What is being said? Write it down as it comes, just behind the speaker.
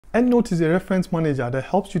EndNote is a reference manager that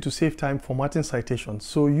helps you to save time formatting citations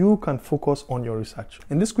so you can focus on your research.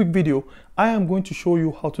 In this quick video, I am going to show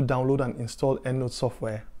you how to download and install EndNote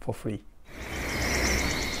software for free.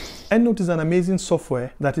 EndNote is an amazing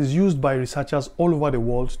software that is used by researchers all over the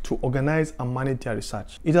world to organize and manage their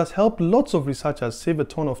research. It has helped lots of researchers save a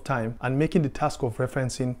ton of time and making the task of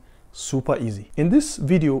referencing super easy. In this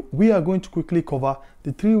video, we are going to quickly cover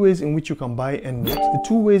the 3 ways in which you can buy EndNote, the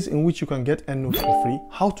 2 ways in which you can get EndNote for free,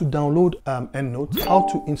 how to download EndNote, how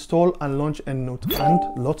to install and launch EndNote,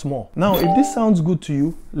 and lots more. Now, if this sounds good to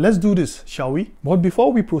you, let's do this, shall we? But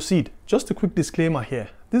before we proceed, just a quick disclaimer here.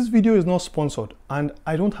 This video is not sponsored and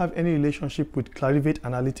I don't have any relationship with Clarivate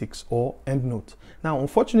Analytics or EndNote. Now,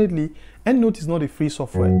 unfortunately, EndNote is not a free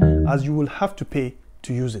software as you will have to pay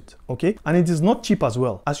to use it, okay? And it is not cheap as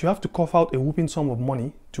well, as you have to cough out a whooping sum of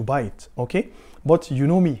money to buy it, okay? But you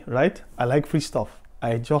know me, right? I like free stuff.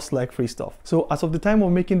 I just like free stuff. So as of the time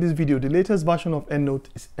of making this video, the latest version of EndNote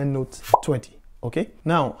is EndNote 20, okay?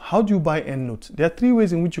 Now, how do you buy EndNote? There are 3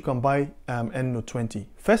 ways in which you can buy EndNote 20.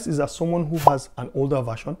 First is as someone who has an older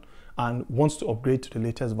version and wants to upgrade to the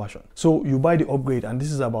latest version. So you buy the upgrade and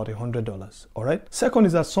this is about $100, all right? Second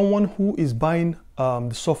is as someone who is buying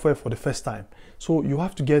the software for the first time. So you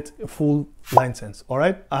have to get a full license, all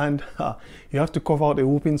right? And you have to cover out a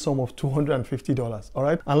whooping sum of $250, all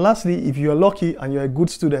right? And lastly, if you're lucky and you're a good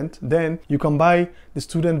student, then you can buy the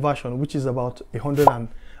student version, which is about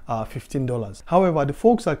 $115. However, the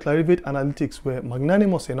folks at Clarivate Analytics were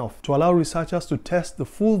magnanimous enough to allow researchers to test the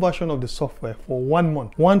full version of the software for 1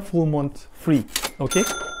 month, 1 full month free, okay?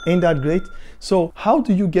 Ain't that great? So how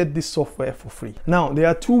do you get this software for free? Now, there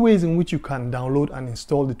are 2 ways in which you can download and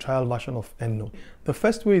install the trial version of EndNote. The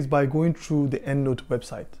first way is by going through the EndNote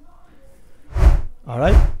website, all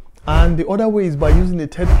right? And the other way is by using a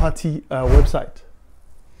third-party website.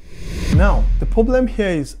 Now, the problem here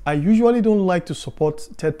is I usually don't like to support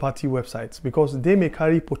third-party websites because they may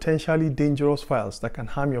carry potentially dangerous files that can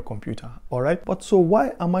harm your computer, all right? But so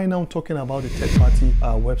why am I now talking about the third-party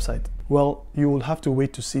website? Well, you will have to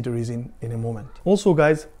wait to see the reason in a moment. Also,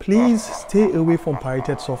 guys, please stay away from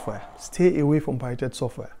pirated software. Stay away from pirated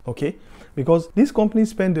software, okay? Because these companies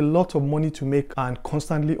spend a lot of money to make and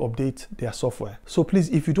constantly update their software. So please,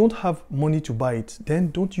 if you don't have money to buy it,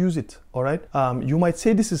 then don't use it, all right? You might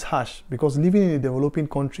say this is harsh because living in a developing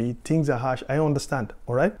country, things are harsh. I understand,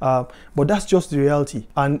 all right? But that's just the reality.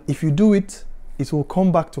 And if you do it, it will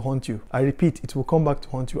come back to haunt you. I repeat, it will come back to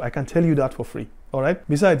haunt you. I can tell you that for free, all right?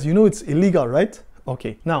 Besides, you know it's illegal, right?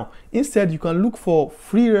 Okay, now instead you can look for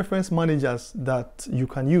free reference managers that you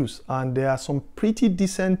can use, and there are some pretty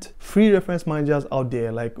decent free reference managers out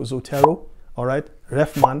there like Zotero, all right,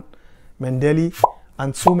 Refman, Mendeley,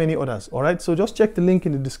 and so many others, all right? So just check the link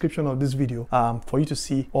in the description of this video for you to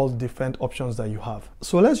see all the different options that you have.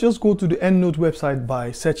 So let's just go to the EndNote website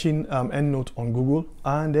by searching EndNote on Google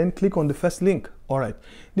and then click on the first link. All right,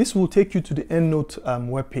 this will take you to the EndNote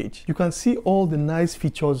webpage. You can see all the nice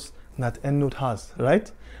features that EndNote has, right?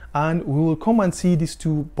 And we will come and see these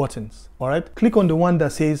 2 buttons, all right? Click on the one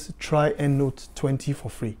that says try EndNote 20 for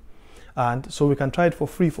free. And so we can try it for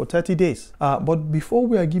free for 30 days. But before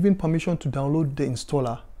we are given permission to download the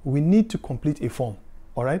installer, we need to complete a form,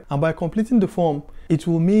 all right? And by completing the form, it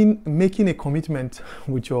will mean making a commitment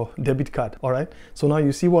with your debit card, all right? So now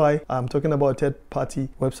you see why I'm talking about a third-party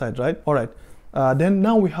website, right? All right, then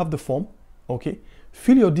now we have the form, okay?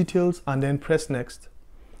 Fill your details and then press next.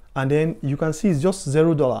 And then you can see it's just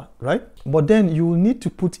 $0, right? But then you will need to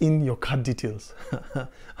put in your card details.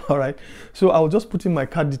 All right, so I'll just put in my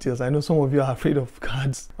card details. I know some of you are afraid of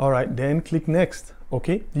cards. All right, then click next,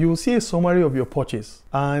 okay? You will see a summary of your purchase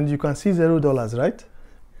and you can see $0, right?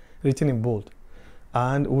 Written in bold.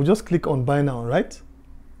 And we'll just click on buy now, right?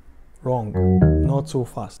 Wrong, not so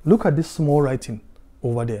fast. Look at this small writing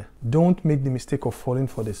over there. Don't make the mistake of falling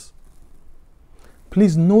for this.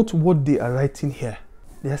 Please note what they are writing here.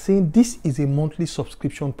 They are saying this is a monthly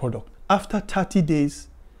subscription product. After 30 days,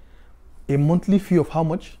 a monthly fee of how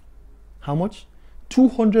much? How much?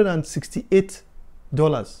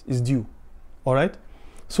 $268 is due, all right?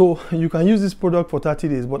 So you can use this product for 30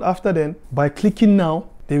 days, but after then, by clicking now,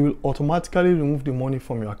 they will automatically remove the money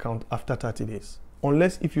from your account after 30 days,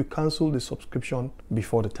 unless if you cancel the subscription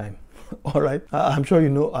before the time. All right, I'm sure you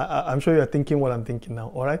know, I'm sure you're thinking what I'm thinking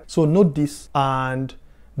now, all right? So note this, and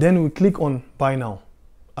then we click on buy now.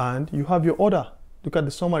 And you have your order. Look at the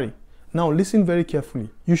summary. Now listen very carefully.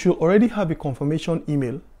 You should already have a confirmation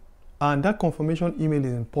email, and that confirmation email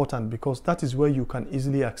is important because that is where you can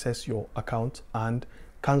easily access your account and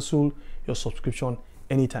cancel your subscription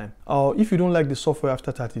anytime. Or if you don't like the software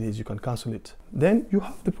after 30 days, you can cancel it. Then you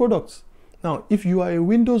have the products. Now, if you are a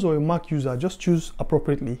Windows or a Mac user, just choose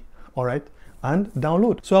appropriately, all right, and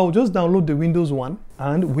download. So I'll just download the Windows one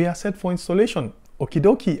and we are set for installation. Okie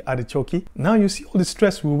dokie, artichoke. Now you see all the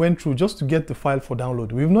stress we went through just to get the file for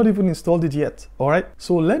download. We've not even installed it yet, all right?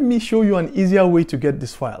 So let me show you an easier way to get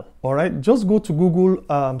this file, all right? Just go to Google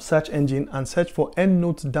search engine and search for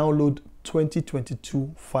Endnote Download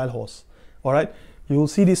 2022 File Horse, all right? You will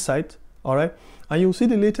see this site, all right? And you'll see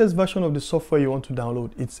the latest version of the software you want to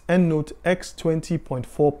download. It's Endnote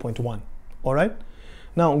x20.4.1, all right?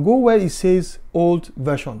 Now go where it says old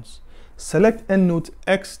versions. Select Endnote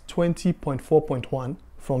x20.4.1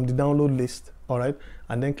 from the download list, all right?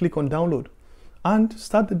 And then click on download and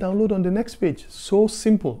start the download on the next page. So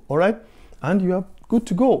simple, all right? And you are good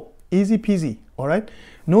to go. Easy peasy, all right?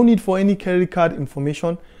 No need for any credit card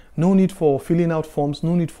information. No need for filling out forms.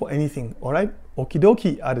 No need for anything, all right? Okie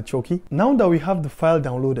dokie, artichoke. Now that we have the file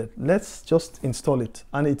downloaded, let's just install it.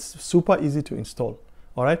 And it's super easy to install,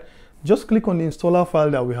 all right? Just click on the installer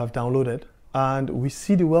file that we have downloaded and we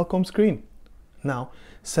see the welcome screen. Now,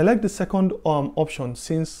 select the second option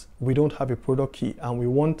since we don't have a product key and we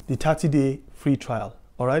want the 30-day free trial,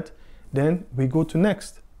 all right? Then we go to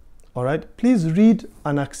next, all right? Please read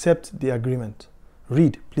and accept the agreement.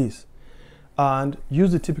 Read, please. And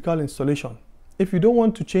use the typical installation. If you don't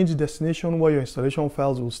want to change the destination where your installation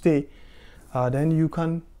files will stay, then you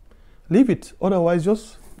can leave it. Otherwise,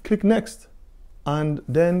 just click next and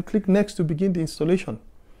then click next to begin the installation.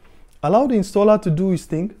 Allow the installer to do his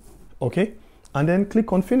thing, okay? And then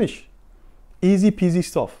click on finish. Easy peasy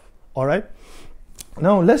stuff, all right?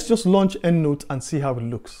 Now let's just launch Endnote and see how it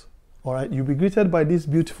looks, all right? You'll be greeted by this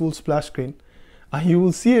beautiful splash screen and you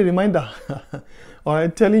will see a reminder, all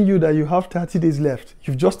right, telling you that you have 30 days left.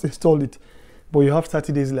 You've just installed it, but you have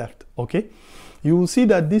 30 days left, okay? You will see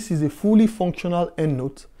that this is a fully functional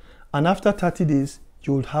Endnote and after 30 days,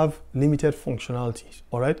 you will have limited functionalities,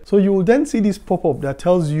 all right? So you will then see this pop-up that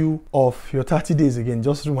tells you of your 30 days again,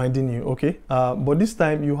 just reminding you, okay? But this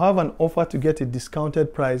time you have an offer to get a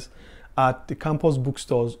discounted price at the campus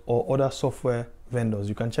bookstores or other software vendors.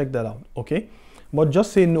 You can check that out, okay? But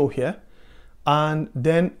just say no here. And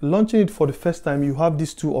then launching it for the first time, you have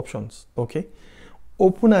these two options, okay?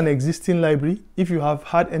 Open an existing library. If you have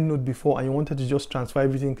had Endnote before and you wanted to just transfer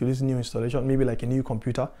everything to this new installation, maybe like a new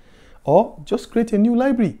computer, or just create a new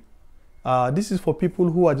library. This is for people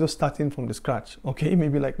who are just starting from the scratch, okay?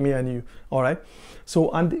 Maybe like me and you, all right? So,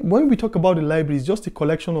 and when we talk about the library, it's just a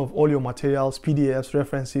collection of all your materials, PDFs,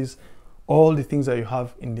 references, all the things that you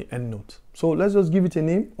have in the Endnote. So let's just give it a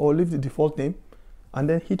name or leave the default name and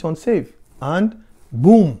then hit on save and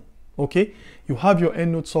boom, okay? You have your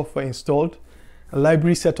Endnote software installed, a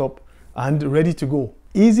library set up and ready to go.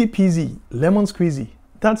 Easy peasy, lemon squeezy.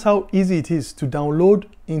 That's how easy it is to download,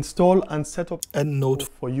 install, and set up Endnote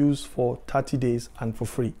for use for 30 days and for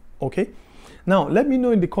free, okay? Now, let me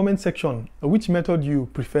know in the comment section which method you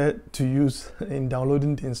prefer to use in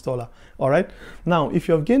downloading the installer, all right? Now, if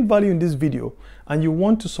you have gained value in this video and you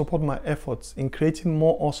want to support my efforts in creating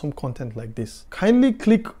more awesome content like this, kindly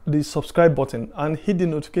click the subscribe button and hit the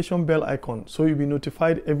notification bell icon so you'll be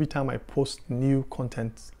notified every time I post new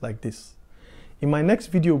content like this. In my next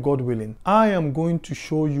video, God willing, I am going to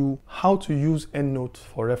show you how to use Endnote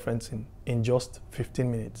for referencing in just 15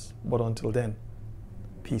 minutes. But until then,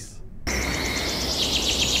 peace.